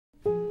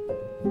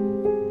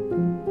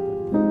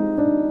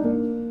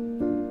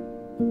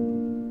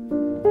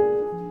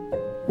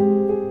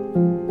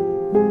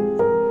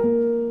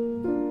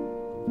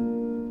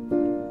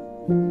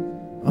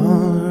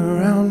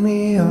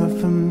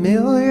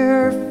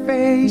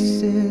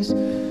faces,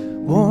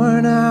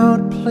 worn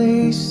out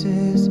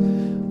places,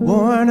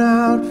 worn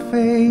out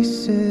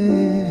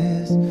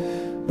faces,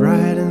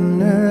 bright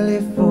and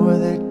early for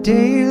their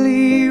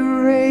daily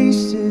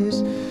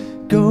races,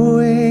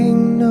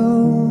 going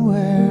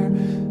nowhere,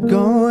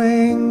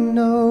 going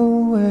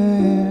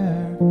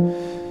nowhere.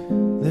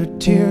 Their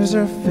tears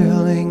are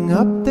filling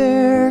up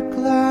their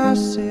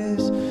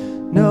glasses,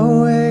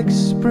 no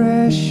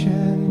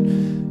expression,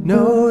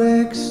 no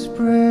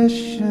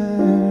expression.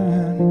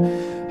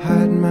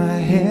 Hide my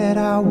head,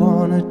 I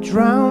wanna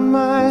drown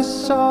my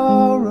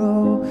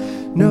sorrow.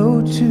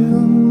 No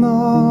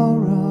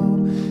tomorrow,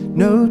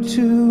 no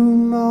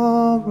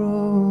tomorrow.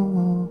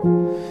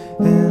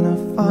 And I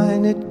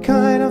find it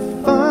kinda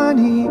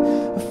funny,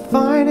 I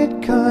find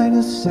it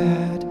kinda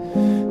sad.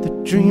 The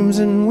dreams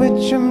in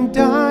which I'm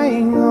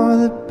dying are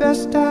the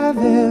best I've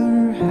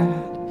ever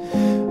had.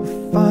 I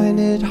find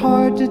it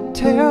hard to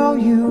tell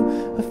you,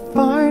 I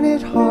find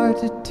it hard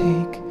to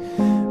take.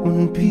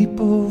 When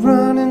people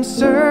run in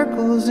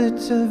circles,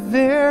 it's a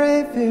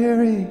very,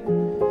 very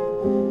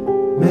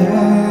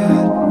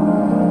mad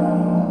world.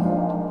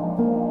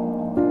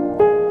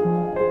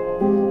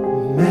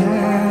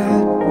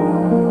 Mad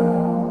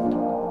world.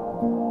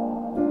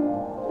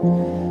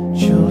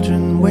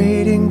 Children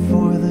waiting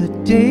for the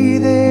day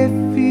they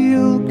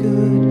feel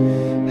good.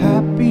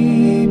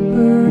 Happy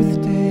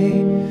birthday,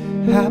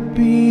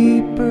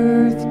 happy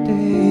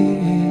birthday.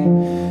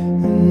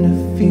 And to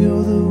feel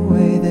the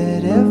way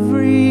that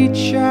every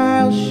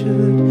child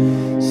should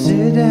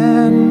sit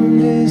and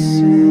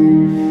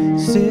listen,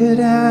 sit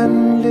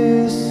and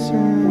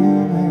listen.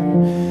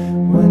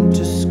 Went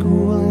to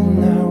school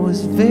and I was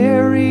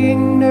very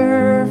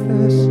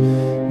nervous.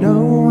 No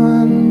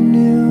one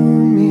knew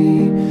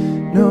me,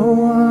 no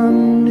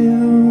one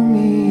knew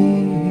me.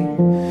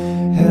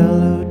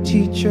 Hello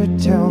teacher,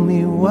 tell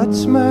me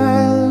what's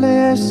my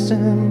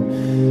lesson.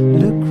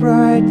 Look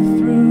right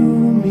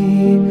through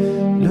me,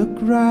 look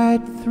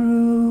right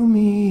through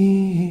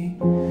me.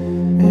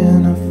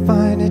 And I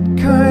find it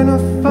kinda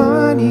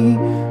funny,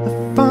 I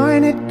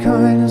find it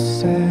kinda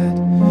sad.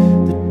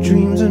 The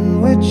dreams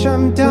in which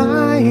I'm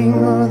dying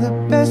are the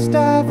best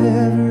I've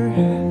ever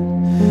had.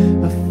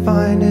 I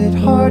find it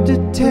hard to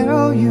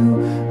tell you,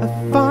 I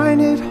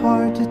find it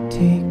hard to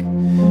take.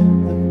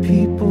 The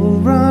people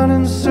run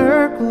in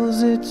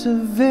circles, it's a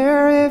very